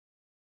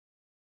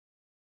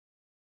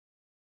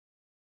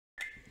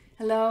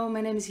Hello, my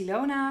name is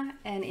Ilona,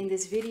 and in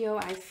this video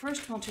I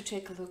first want to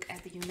take a look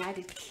at the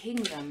United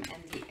Kingdom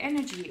and the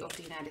energy of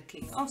the United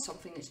Kingdom. Oh,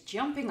 something is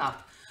jumping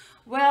up.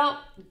 Well,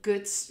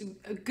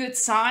 a good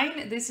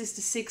sign. This is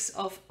the Six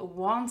of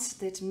Wands.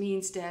 That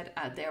means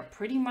that they're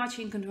pretty much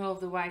in control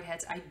of the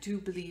Whiteheads. I do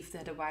believe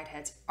that the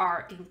Whiteheads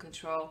are in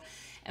control.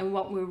 And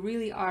what we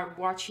really are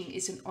watching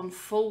is an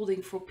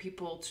unfolding for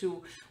people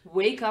to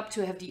wake up,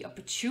 to have the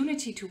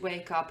opportunity to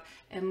wake up,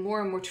 and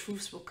more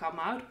truths will come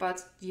out.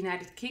 But the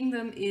United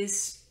Kingdom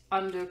is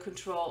under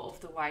control of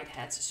the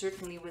Whiteheads,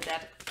 certainly with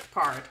that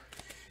card.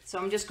 So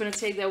I'm just going to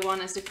take that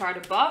one as the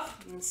card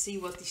above and see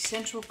what the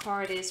central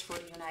card is for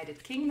the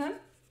United Kingdom.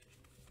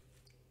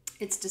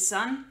 It's the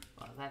Sun.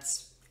 Well,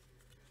 that's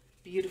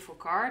a beautiful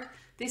card.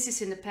 This is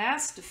in the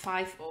past, the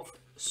Five of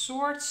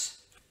Swords.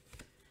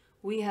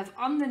 We have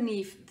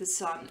underneath the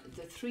Sun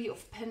the Three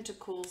of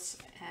Pentacles,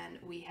 and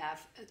we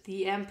have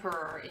the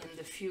Emperor in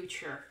the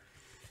future.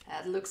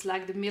 It looks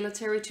like the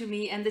military to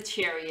me, and the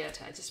Chariot.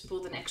 I just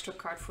pulled an extra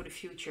card for the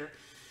future.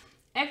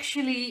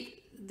 Actually,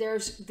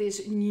 there's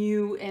this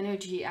new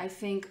energy. I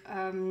think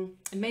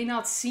it may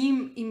not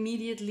seem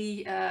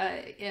immediately,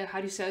 how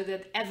do you say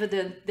that,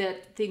 evident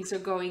that things are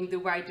going the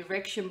right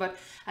direction, but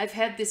I've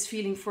had this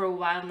feeling for a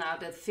while now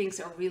that things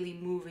are really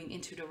moving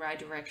into the right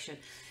direction.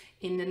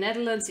 In the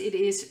Netherlands, it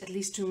is, at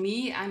least to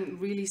me, I'm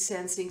really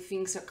sensing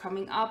things are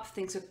coming up,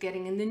 things are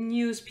getting in the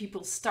news,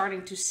 people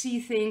starting to see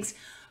things.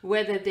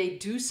 Whether they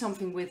do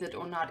something with it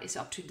or not is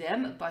up to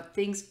them, but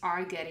things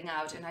are getting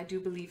out. And I do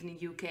believe in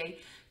the UK,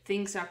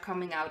 things are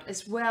coming out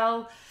as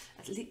well.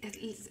 At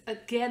least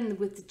again,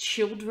 with the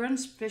children,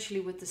 especially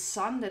with the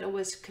Sun, that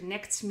always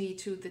connects me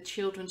to the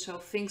children. So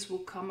things will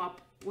come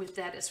up with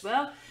that as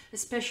well,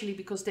 especially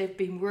because they've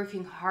been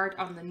working hard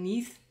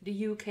underneath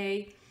the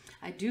UK.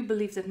 I do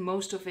believe that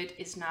most of it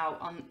is now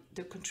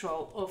under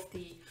control of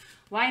the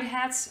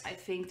Whiteheads. I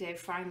think they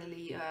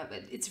finally,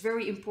 it's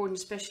very important,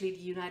 especially the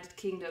United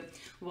Kingdom,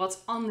 what's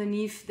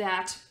underneath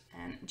that,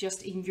 and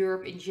just in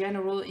Europe in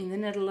general, in the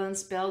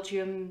Netherlands,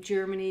 Belgium,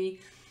 Germany,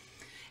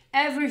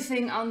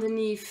 everything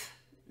underneath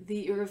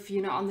the earth,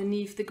 you know,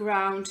 underneath the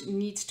ground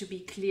needs to be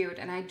cleared.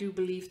 And I do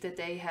believe that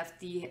they have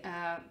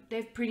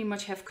they pretty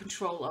much have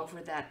control over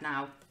that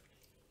now.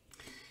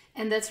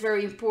 And that's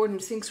very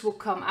important. Things will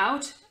come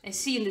out and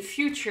see in the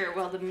future,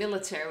 well, the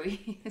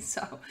military.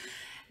 So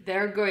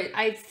they're going,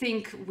 I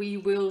think we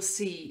will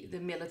see the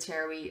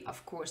military,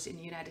 of course, in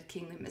the United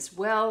Kingdom as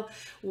well.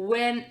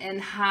 When and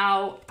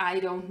how, I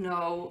don't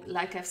know.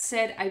 Like I've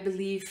said, I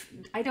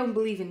don't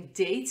believe in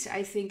dates.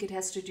 I think it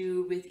has to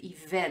do with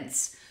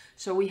events.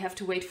 So we have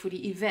to wait for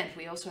the event.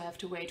 We also have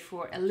to wait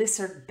for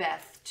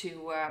Elizabeth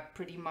to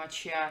pretty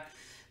much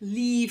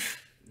leave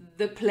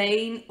the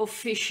plane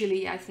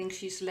officially. I think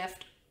she's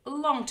left a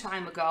long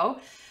time ago,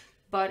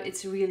 but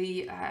it's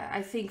really,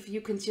 I think you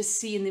can just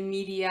see in the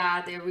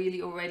media, they're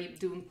really already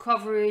doing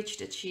coverage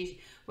that she's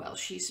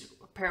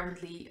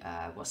apparently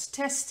was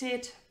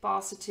tested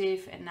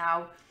positive, and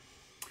now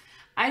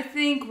I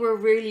think we're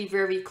really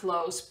very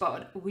close,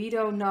 but we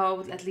don't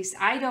know, at least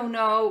I don't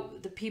know.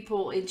 The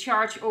people in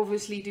charge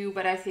obviously do,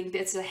 but I think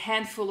that's a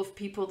handful of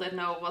people that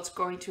know what's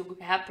going to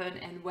happen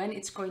and when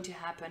it's going to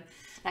happen.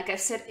 Like I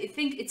said, I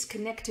think it's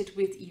connected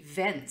with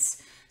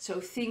events. So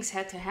things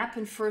had to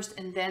happen first,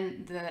 and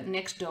then the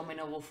next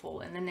domino will fall,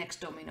 and the next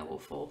domino will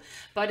fall.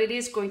 But it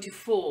is going to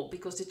fall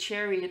because the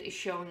Chariot is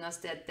showing us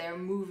that they're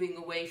moving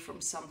away from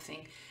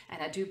something.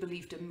 And I do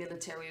believe the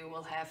military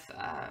will have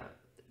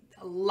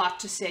a lot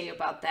to say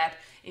about that,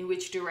 in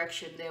which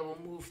direction they will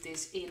move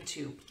this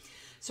into.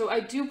 So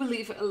I do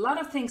believe a lot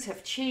of things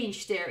have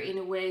changed there in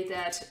a way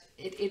that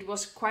it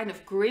was kind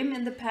of grim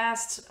in the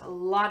past. A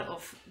lot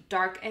of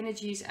dark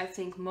energies. I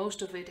think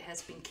most of it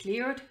has been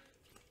cleared.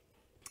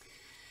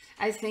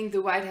 I think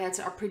the Whiteheads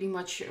are pretty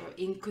much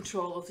in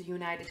control of the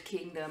United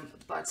Kingdom,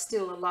 but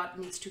still a lot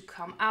needs to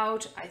come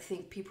out. I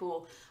think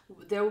people,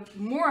 there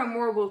more and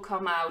more will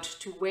come out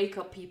to wake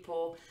up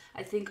people.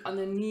 I think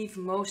underneath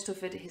most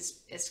of it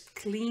is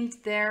cleaned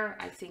there.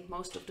 I think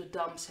most of the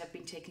dumps have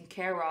been taken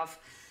care of.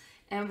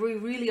 And we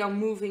really are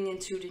moving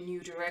into the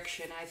new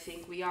direction. I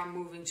think we are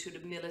moving to the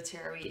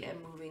military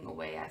and moving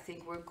away. I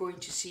think we're going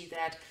to see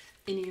that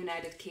in the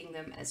United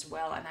Kingdom as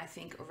well, and I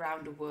think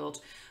around the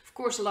world. Of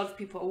course, a lot of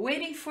people are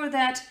waiting for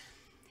that.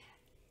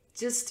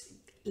 Just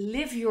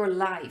live your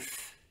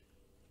life.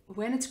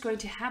 When it's going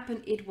to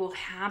happen, it will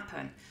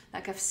happen.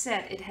 Like I've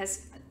said, it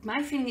has,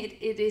 my feeling,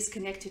 it is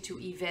connected to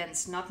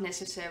events, not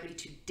necessarily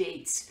to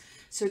dates.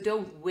 So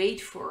don't wait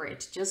for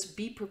it. Just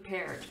be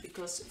prepared,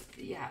 because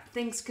yeah,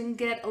 things can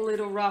get a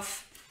little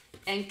rough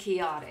and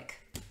chaotic.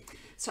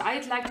 So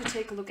I'd like to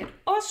take a look at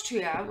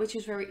Austria, which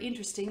is very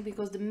interesting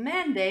because the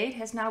mandate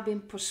has now been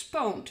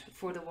postponed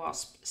for the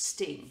wasp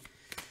sting.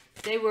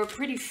 They were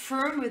pretty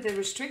firm with the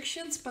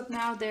restrictions, but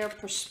now they're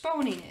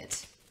postponing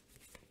it.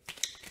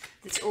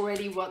 That's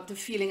already what the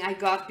feeling I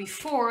got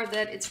before,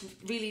 that it's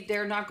really,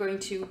 they're not going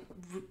to,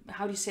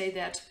 how do you say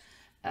that,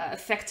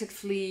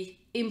 effectively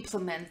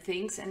implement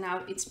things, and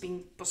now it's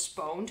being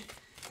postponed.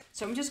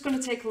 So I'm just going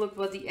to take a look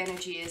what the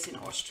energy is in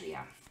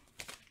Austria.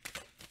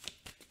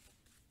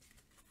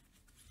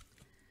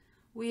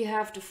 We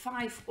have the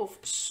Five of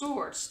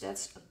Swords,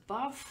 that's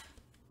above.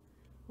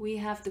 We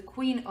have the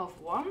Queen of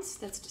Wands,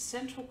 that's the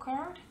central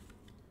card.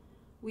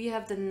 We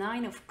have the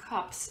Nine of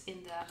Cups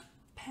in the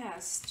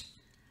past.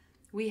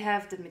 We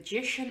have the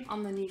Magician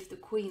underneath the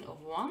Queen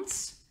of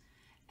Wands.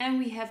 And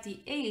we have the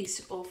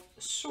Ace of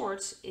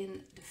Swords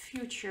in the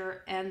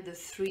future and the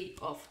Three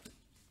of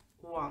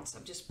Wands.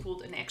 I've just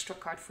pulled an extra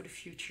card for the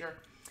future.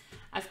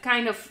 I've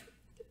kind of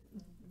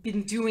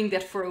been doing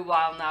that for a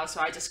while now,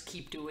 so I just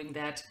keep doing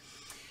that.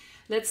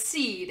 Let's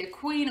see, the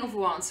Queen of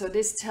Wands. So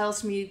this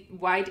tells me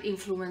white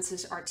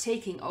influences are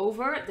taking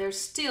over. There's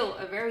still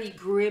a very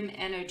grim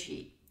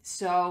energy.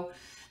 So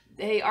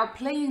they are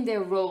playing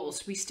their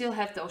roles. We still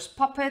have those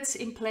puppets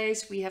in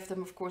place. We have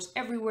them, of course,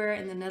 everywhere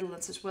in the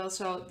Netherlands as well.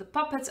 So the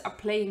puppets are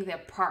playing their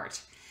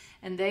part.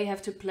 And they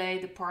have to play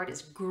the part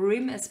as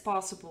grim as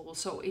possible.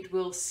 So it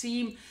will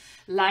seem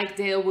like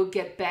they will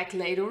get back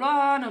later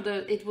on, or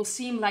it will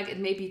seem like it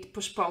may be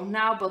postponed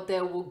now, but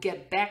they will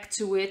get back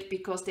to it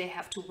because they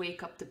have to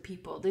wake up the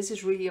people. This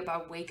is really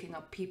about waking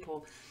up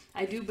people.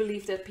 I do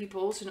believe that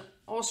people also in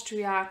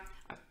Austria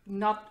are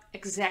not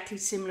exactly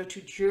similar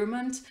to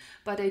Germans,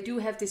 but they do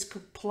have this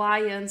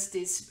compliance,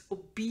 this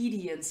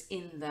obedience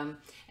in them.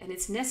 And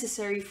it's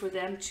necessary for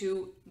them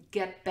to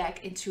get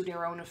back into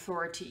their own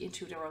authority,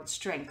 into their own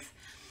strength.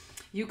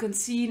 You can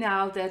see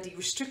now that the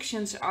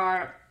restrictions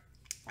are,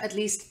 at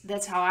least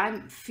that's how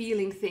I'm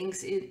feeling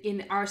things,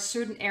 in our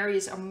certain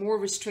areas are more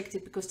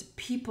restricted because the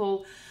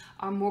people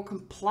are more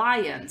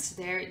compliant.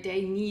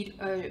 They need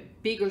a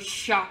bigger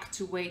shock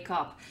to wake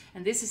up.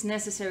 And this is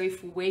necessary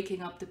for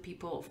waking up the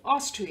people of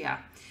Austria.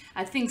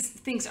 I think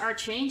things are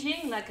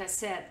changing. Like I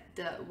said,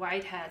 the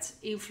white hat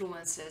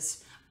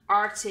influences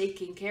are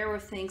taking care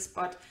of things,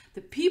 but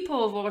the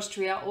people of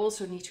Austria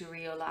also need to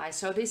realize.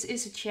 So this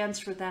is a chance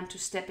for them to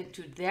step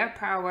into their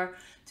power,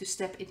 to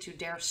step into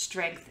their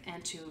strength,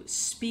 and to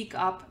speak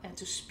up and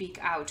to speak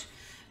out.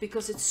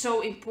 Because it's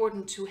so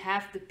important to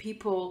have the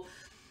people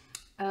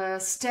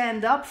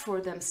stand up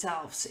for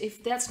themselves.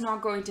 If that's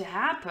not going to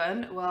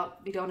happen, well,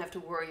 we don't have to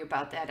worry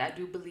about that. I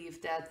do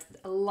believe that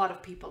a lot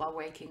of people are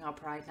waking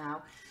up right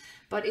now.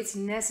 But it's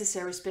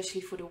necessary,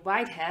 especially for the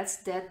white hats,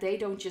 that they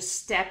don't just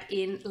step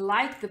in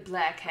like the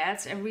black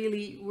hats and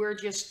really we're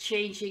just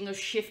changing or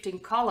shifting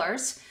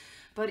colors.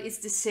 But it's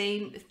the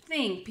same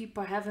thing.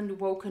 People haven't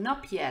woken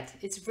up yet.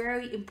 It's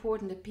very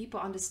important that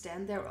people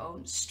understand their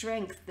own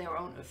strength, their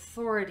own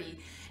authority,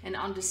 and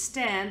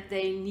understand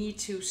they need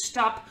to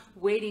stop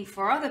waiting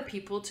for other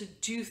people to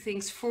do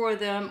things for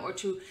them or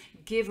to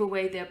give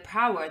away their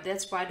power.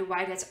 That's why the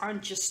white hats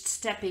aren't just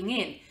stepping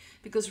in.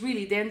 Because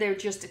really then they're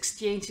just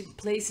exchanging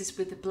places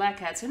with the black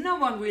hats, and no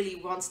one really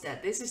wants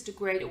that. This is the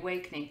Great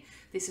Awakening.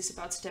 This is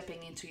about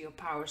stepping into your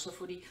power. So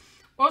for the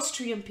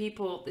Austrian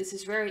people, this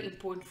is very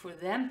important for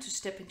them to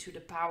step into the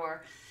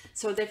power.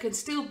 So there can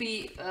still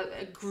be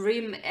a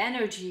grim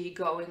energy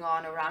going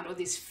on around, or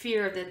this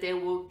fear that they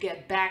will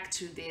get back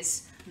to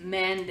this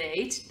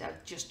mandate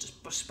that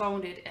just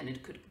postponed it and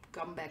it could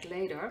come back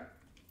later.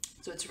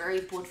 So it's very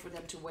important for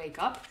them to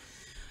wake up.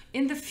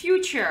 In the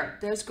future,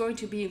 there's going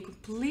to be a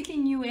completely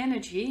new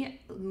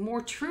energy, more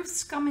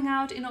truths coming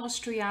out in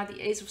Austria.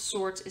 The Ace of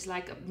Swords is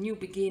like a new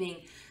beginning,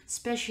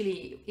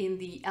 especially in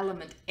the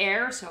element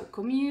air. So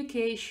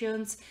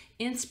communications,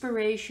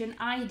 inspiration,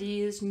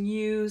 ideas,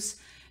 news,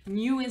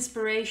 new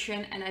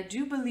inspiration. And I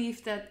do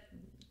believe that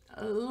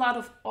a lot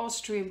of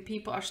Austrian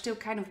people are still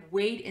kind of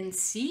wait and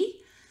see.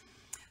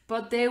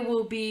 But they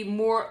will be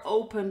more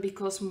open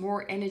because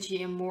more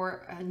energy and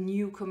more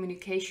new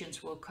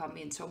communications will come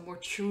in. So more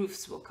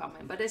truths will come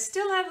in. But I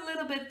still have a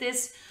little bit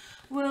this,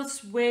 we'll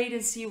wait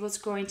and see what's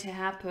going to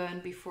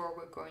happen before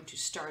we're going to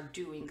start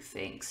doing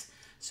things.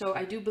 So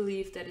I do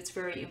believe that it's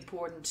very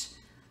important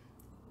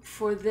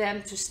for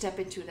them to step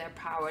into their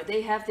power.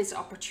 They have this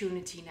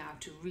opportunity now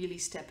to really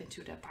step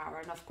into their power.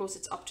 And of course,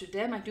 it's up to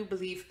them. I do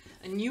believe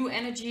a new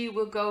energy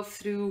will go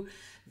through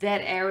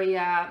that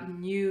area.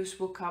 News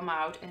will come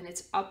out, and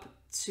it's up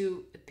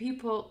to the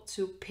people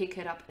to pick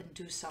it up and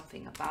do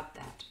something about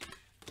that.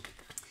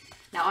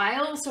 Now, I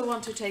also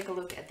want to take a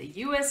look at the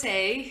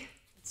USA.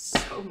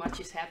 So much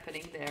is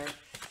happening there.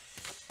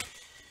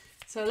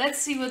 So let's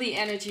see what the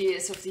energy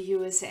is of the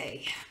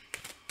USA.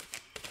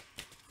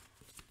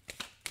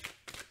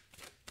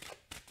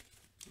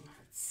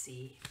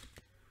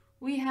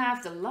 We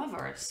have the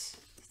Lovers,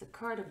 the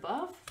card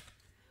above.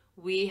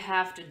 We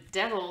have the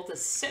Devil, the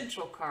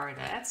central card.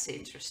 That's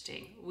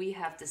interesting. We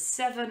have the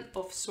Seven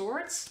of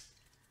Swords.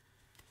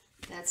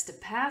 That's the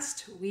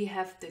past. We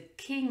have the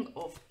King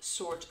of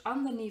Swords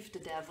underneath the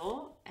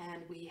Devil.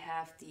 And we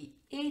have the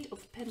Eight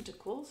of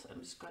Pentacles.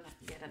 I'm just going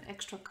to get an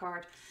extra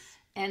card.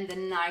 And the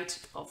Knight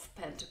of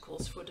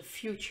Pentacles for the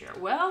future.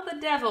 Well,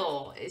 the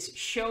Devil is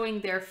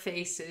showing their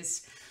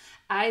faces.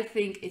 I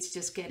think it's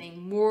just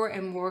getting more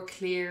and more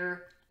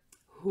clear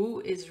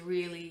who is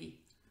really,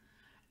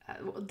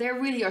 they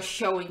really are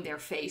showing their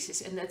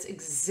faces, and that's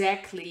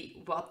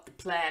exactly what the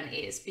plan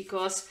is,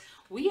 because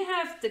we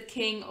have the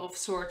King of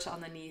Swords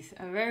underneath,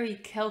 a very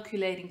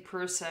calculating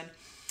person.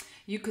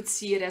 You could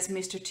see it as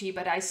Mr. T,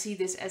 but I see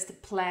this as the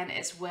plan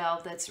as well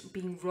that's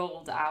being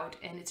rolled out.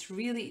 And it's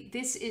really,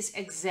 this is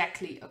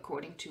exactly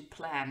according to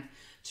plan,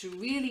 to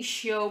really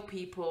show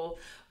people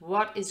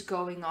what is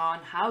going on,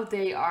 how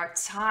they are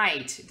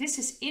tied. This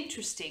is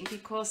interesting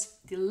because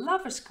the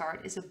Lover's card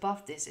is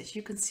above this. As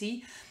you can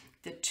see,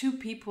 the two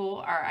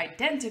people are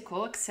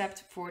identical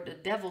except for the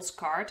Devil's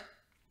card.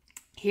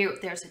 Here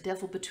there's a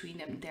devil between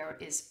them. There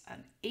is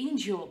an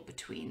angel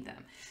between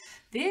them.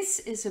 This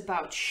is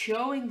about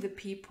showing the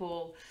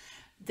people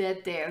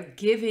that they're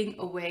giving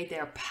away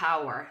their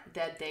power,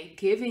 that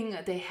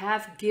they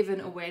have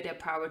given away their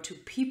power to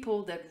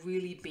people that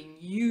really been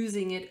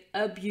using it,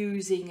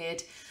 abusing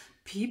it.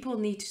 People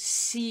need to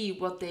see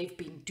what they've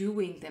been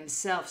doing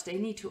themselves. They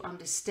need to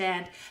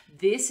understand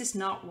this is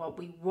not what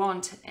we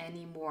want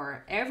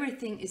anymore.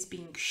 Everything is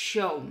being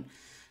shown.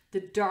 The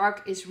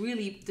dark is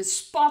really, the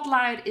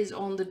spotlight is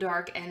on the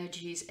dark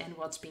energies and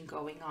what's been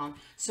going on,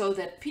 so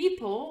that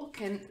people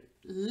can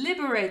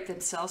liberate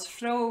themselves,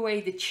 throw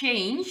away the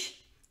change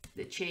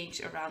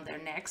around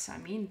their necks. I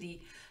mean,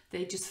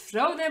 they just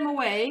throw them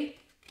away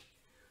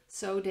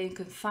so they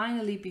can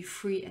finally be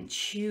free and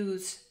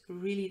choose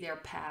really their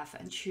path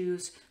and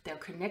choose their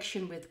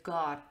connection with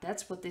God.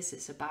 That's what this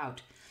is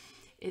about.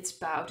 It's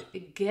about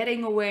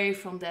getting away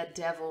from that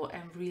devil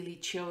and really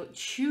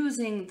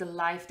choosing the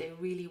life they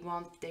really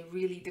want.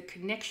 The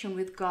connection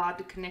with God,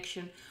 the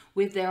connection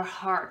with their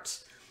heart.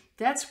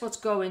 That's what's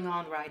going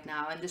on right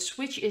now. And the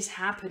switch is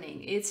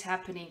happening. It's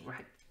happening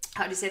right,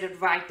 how do you say that,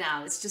 right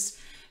now. It's just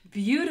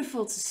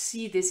beautiful to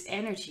see this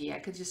energy. I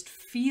can just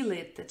feel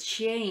it, the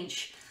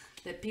change.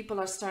 That people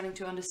are starting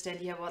to understand,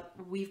 yeah, what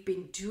we've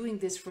been doing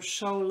this for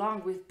so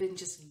long. We've been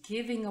just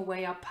giving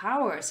away our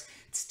powers.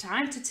 It's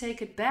time to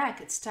take it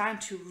back. It's time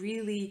to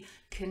really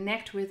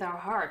connect with our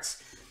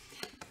hearts.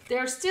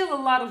 There's still a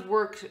lot of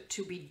work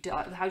to be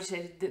done. How do you say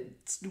it?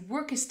 The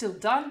work is still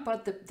done,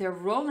 but they're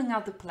rolling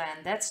out the plan.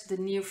 That's the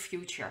near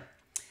future.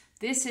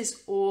 This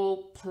is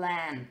all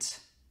planned.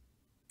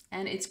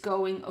 And it's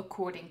going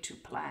according to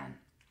plan.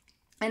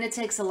 And it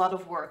takes a lot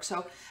of work.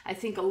 So I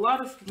think a lot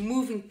of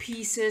moving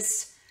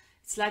pieces.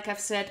 It's like I've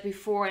said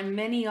before, and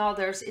many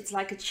others, it's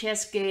like a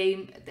chess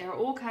game. There are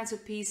all kinds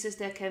of pieces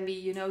that can be,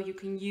 you know, you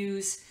can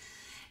use.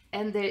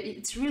 And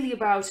it's really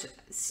about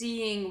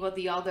seeing what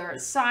the other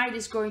side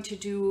is going to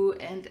do.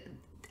 And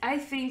I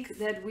think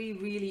that we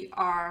really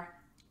are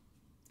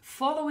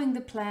following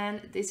the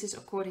plan. This is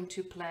according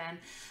to plan.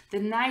 The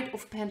Knight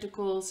of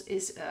Pentacles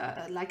is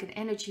like an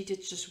energy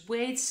that just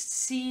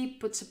waits,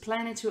 puts a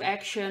plan into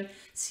action,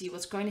 see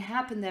what's going to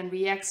happen, then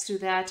reacts to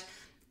that,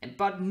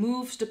 but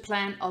moves the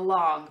plan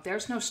along.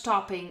 There's no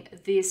stopping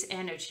this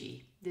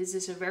energy. This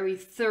is a very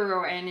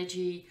thorough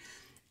energy,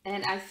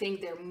 and I think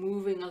they're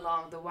moving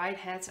along. The white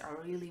hats are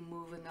really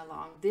moving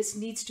along. This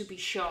needs to be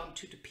shown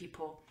to the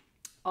people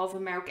of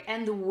America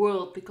and the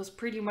world, because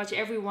pretty much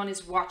everyone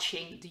is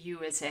watching the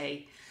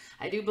USA.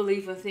 I do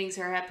believe when things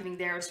are happening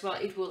there as well,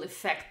 it will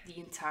affect the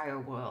entire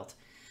world.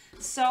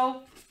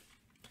 So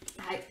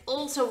I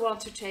also want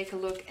to take a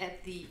look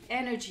at the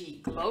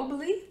energy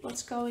globally,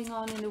 what's going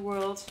on in the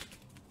world.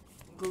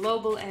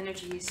 Global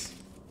energies.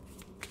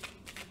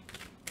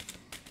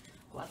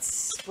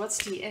 What's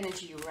the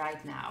energy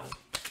right now?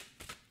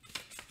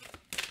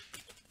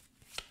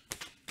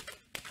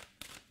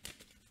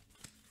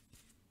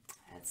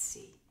 Let's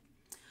see.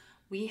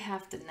 We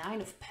have the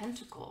Nine of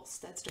Pentacles,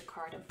 that's the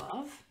card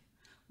above.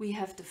 We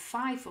have the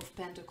Five of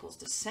Pentacles,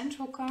 the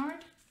central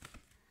card.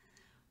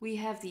 We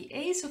have the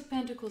Ace of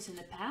Pentacles in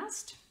the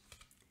past.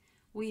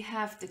 We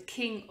have the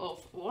King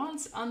of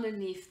Wands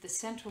underneath the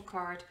central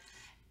card.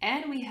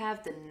 And we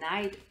have the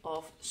Knight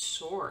of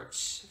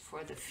Swords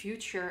for the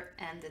future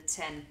and the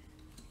Ten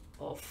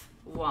of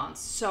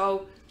Wands.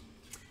 So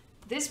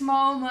this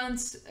moment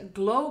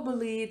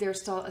globally,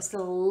 there's still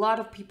a lot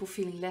of people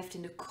feeling left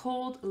in the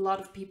cold. A lot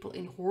of people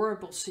in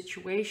horrible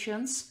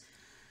situations.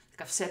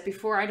 Like I've said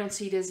before, I don't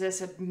see this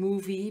as a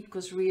movie,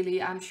 because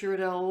really I'm sure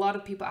there are a lot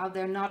of people out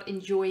there not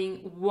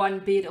enjoying one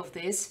bit of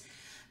this.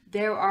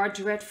 There are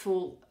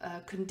dreadful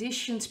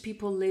conditions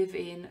people live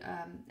in,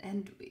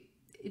 and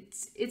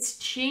it's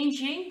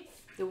changing.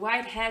 The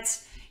white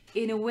hats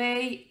in a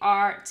way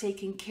are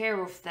taking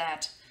care of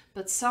that,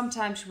 but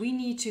sometimes we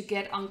need to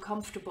get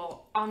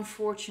uncomfortable,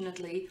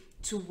 unfortunately,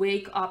 to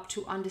wake up,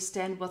 to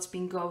understand what's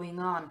been going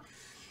on.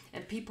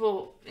 And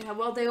people, you know,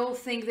 well, they all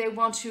think they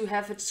want to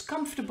have it as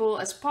comfortable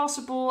as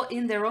possible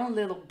in their own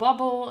little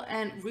bubble,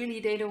 and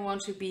really they don't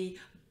want to be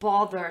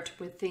bothered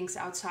with things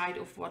outside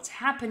of what's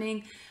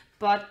happening.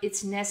 But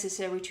it's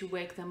necessary to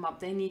wake them up.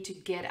 They need to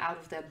get out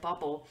of their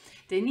bubble.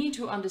 They need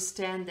to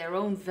understand their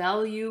own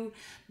value,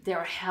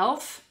 their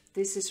health.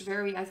 This is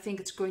I think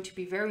it's going to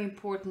be very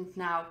important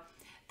now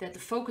that the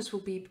focus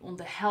will be on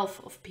the health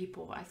of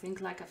people. I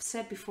think, like I've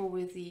said before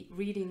with the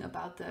reading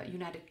about the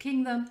United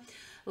Kingdom,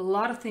 a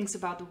lot of things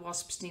about the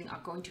wasp sting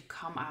are going to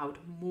come out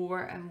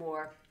more and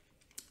more.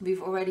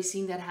 We've already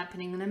seen that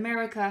happening in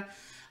America.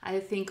 I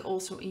think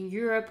also in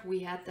Europe we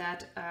had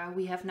that.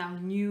 We have now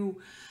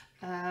new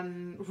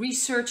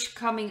research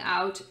coming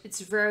out.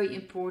 It's very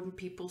important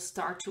people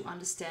start to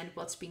understand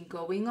what's been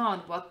going on,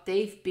 what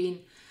they've been,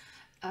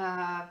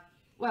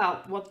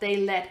 what they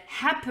let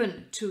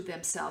happen to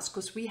themselves,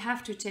 because we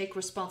have to take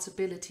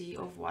responsibility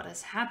of what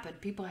has happened.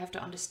 People have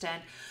to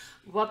understand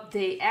what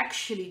they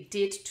actually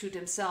did to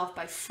themselves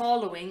by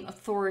following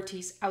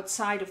authorities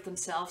outside of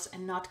themselves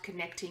and not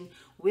connecting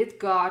with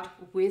God,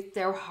 with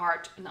their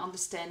heart, and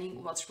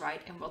understanding what's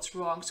right and what's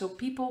wrong. So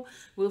people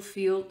will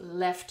feel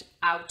left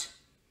out.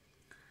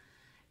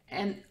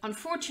 And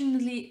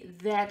unfortunately,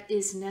 that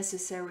is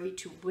necessary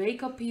to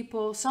wake up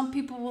people. Some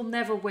people will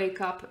never wake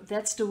up.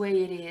 That's the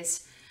way it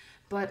is.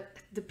 But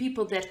the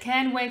people that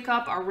can wake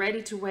up are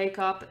ready to wake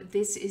up.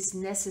 This is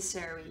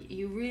necessary.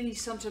 You really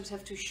sometimes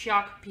have to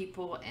shock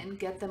people and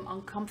get them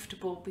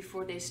uncomfortable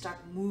before they start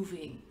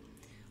moving,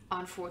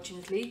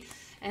 unfortunately.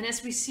 And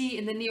as we see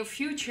in the near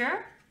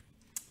future,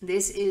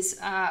 this is,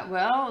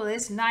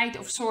 this Knight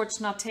of Swords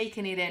not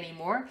taking it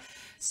anymore.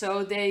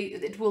 So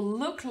it will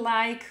look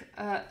like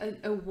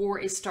a war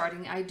is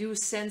starting. I do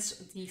sense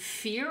the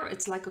fear.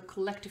 It's like a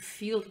collective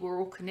field we're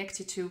all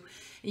connected to.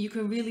 And you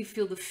can really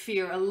feel the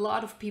fear. A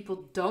lot of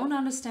people don't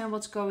understand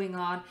what's going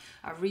on,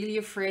 are really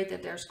afraid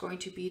that there's going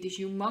to be this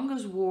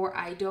humongous war.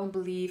 I don't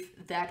believe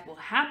that will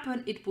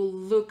happen. It will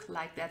look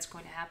like that's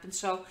going to happen.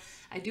 So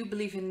I do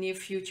believe in the near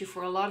future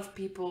for a lot of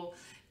people,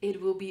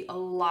 it will be a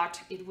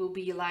lot. It will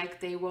be like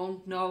they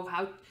won't know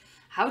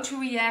how to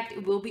react.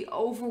 It will be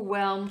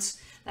overwhelmed.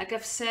 Like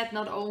I've said,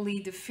 not only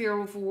the fear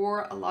of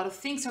war, a lot of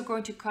things are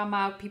going to come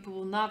out. People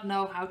will not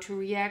know how to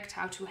react,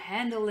 how to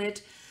handle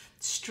it,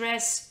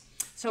 stress.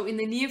 So in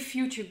the near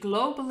future,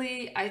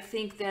 globally, I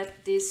think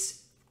that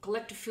this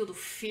collective field of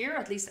fear,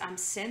 at least I'm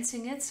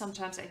sensing it.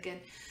 Sometimes I can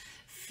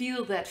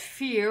feel that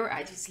fear.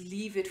 I just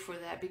leave it for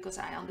that because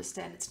I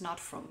understand it's not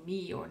from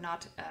me or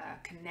not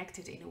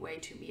connected in a way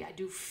to me. I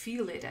do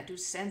feel it. I do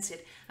sense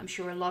it. I'm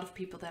sure a lot of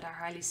people that are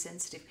highly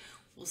sensitive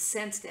will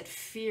sense that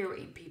fear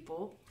in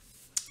people.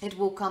 It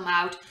will come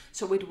out,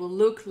 so it will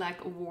look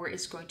like a war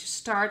is going to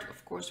start.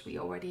 Of course, we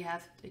already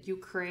have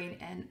Ukraine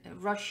and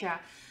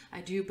Russia.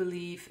 I do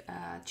believe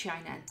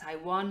China and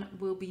Taiwan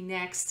will be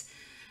next.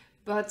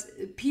 But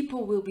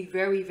people will be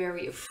very,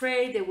 very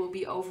afraid. They will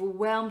be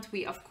overwhelmed.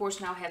 We, of course,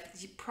 now have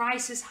the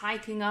prices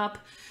hiking up.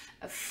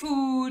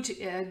 Food,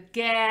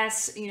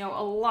 gas, a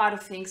lot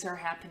of things are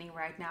happening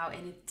right now,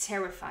 and it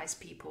terrifies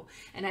people.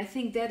 And I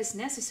think that is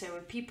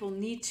necessary. People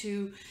need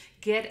to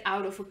get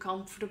out of a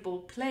comfortable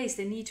place.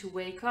 They need to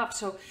wake up.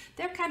 So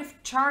they're kind of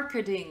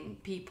targeting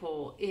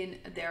people in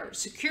their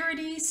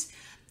securities,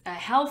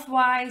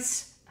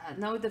 health-wise.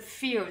 No, the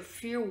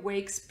fear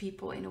wakes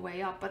people in a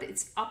way up, but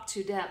it's up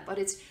to them. But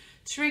it's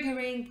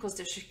triggering because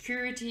their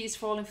security is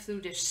falling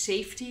through, their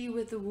safety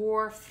with the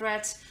war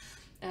threats.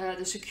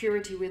 The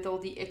security with all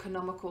the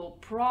economical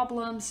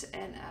problems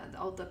and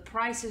all the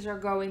prices are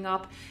going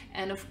up,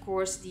 and of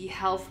course the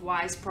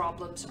health-wise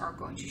problems are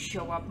going to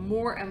show up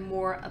more and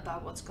more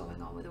about what's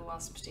going on with the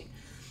wasp-sting.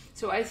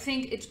 So I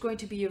think it's going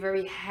to be a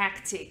very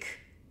hectic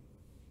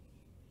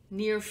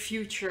near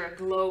future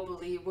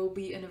globally. Will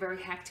be in a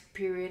very hectic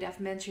period. I've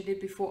mentioned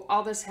it before,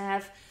 others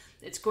have.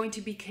 It's going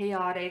to be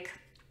chaotic.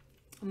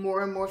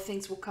 More and more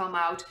things will come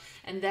out,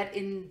 and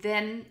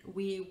then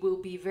we will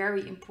be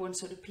very important.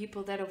 So the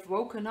people that have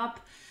woken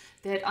up,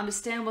 that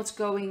understand what's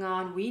going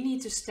on, we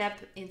need to step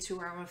into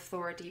our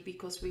authority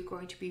because we're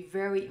going to be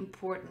very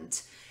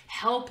important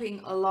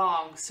helping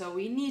along. So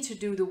we need to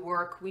do the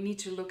work. We need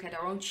to look at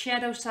our own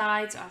shadow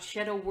sides, our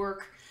shadow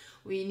work.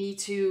 We need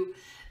to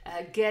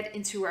get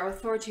into our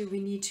authority. We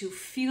need to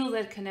feel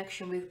that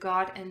connection with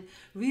God and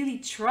really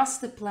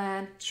trust the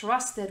plan,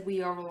 trust that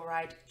we are all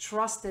right,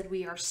 trust that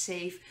we are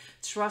safe,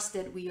 trust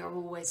that we are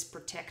always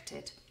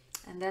protected.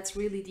 And that's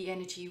really the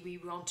energy we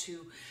want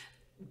to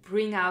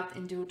bring out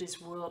into this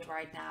world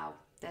right now.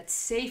 That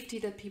safety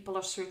that people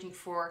are searching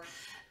for,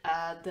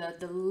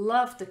 the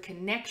love, the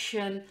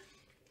connection,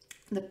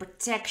 the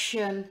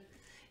protection.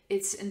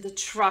 It's in the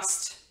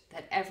trust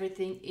that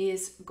everything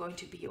is going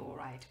to be all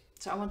right.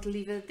 So I want to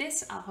leave it at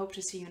this. I hope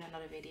to see you in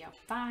another video.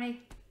 Bye.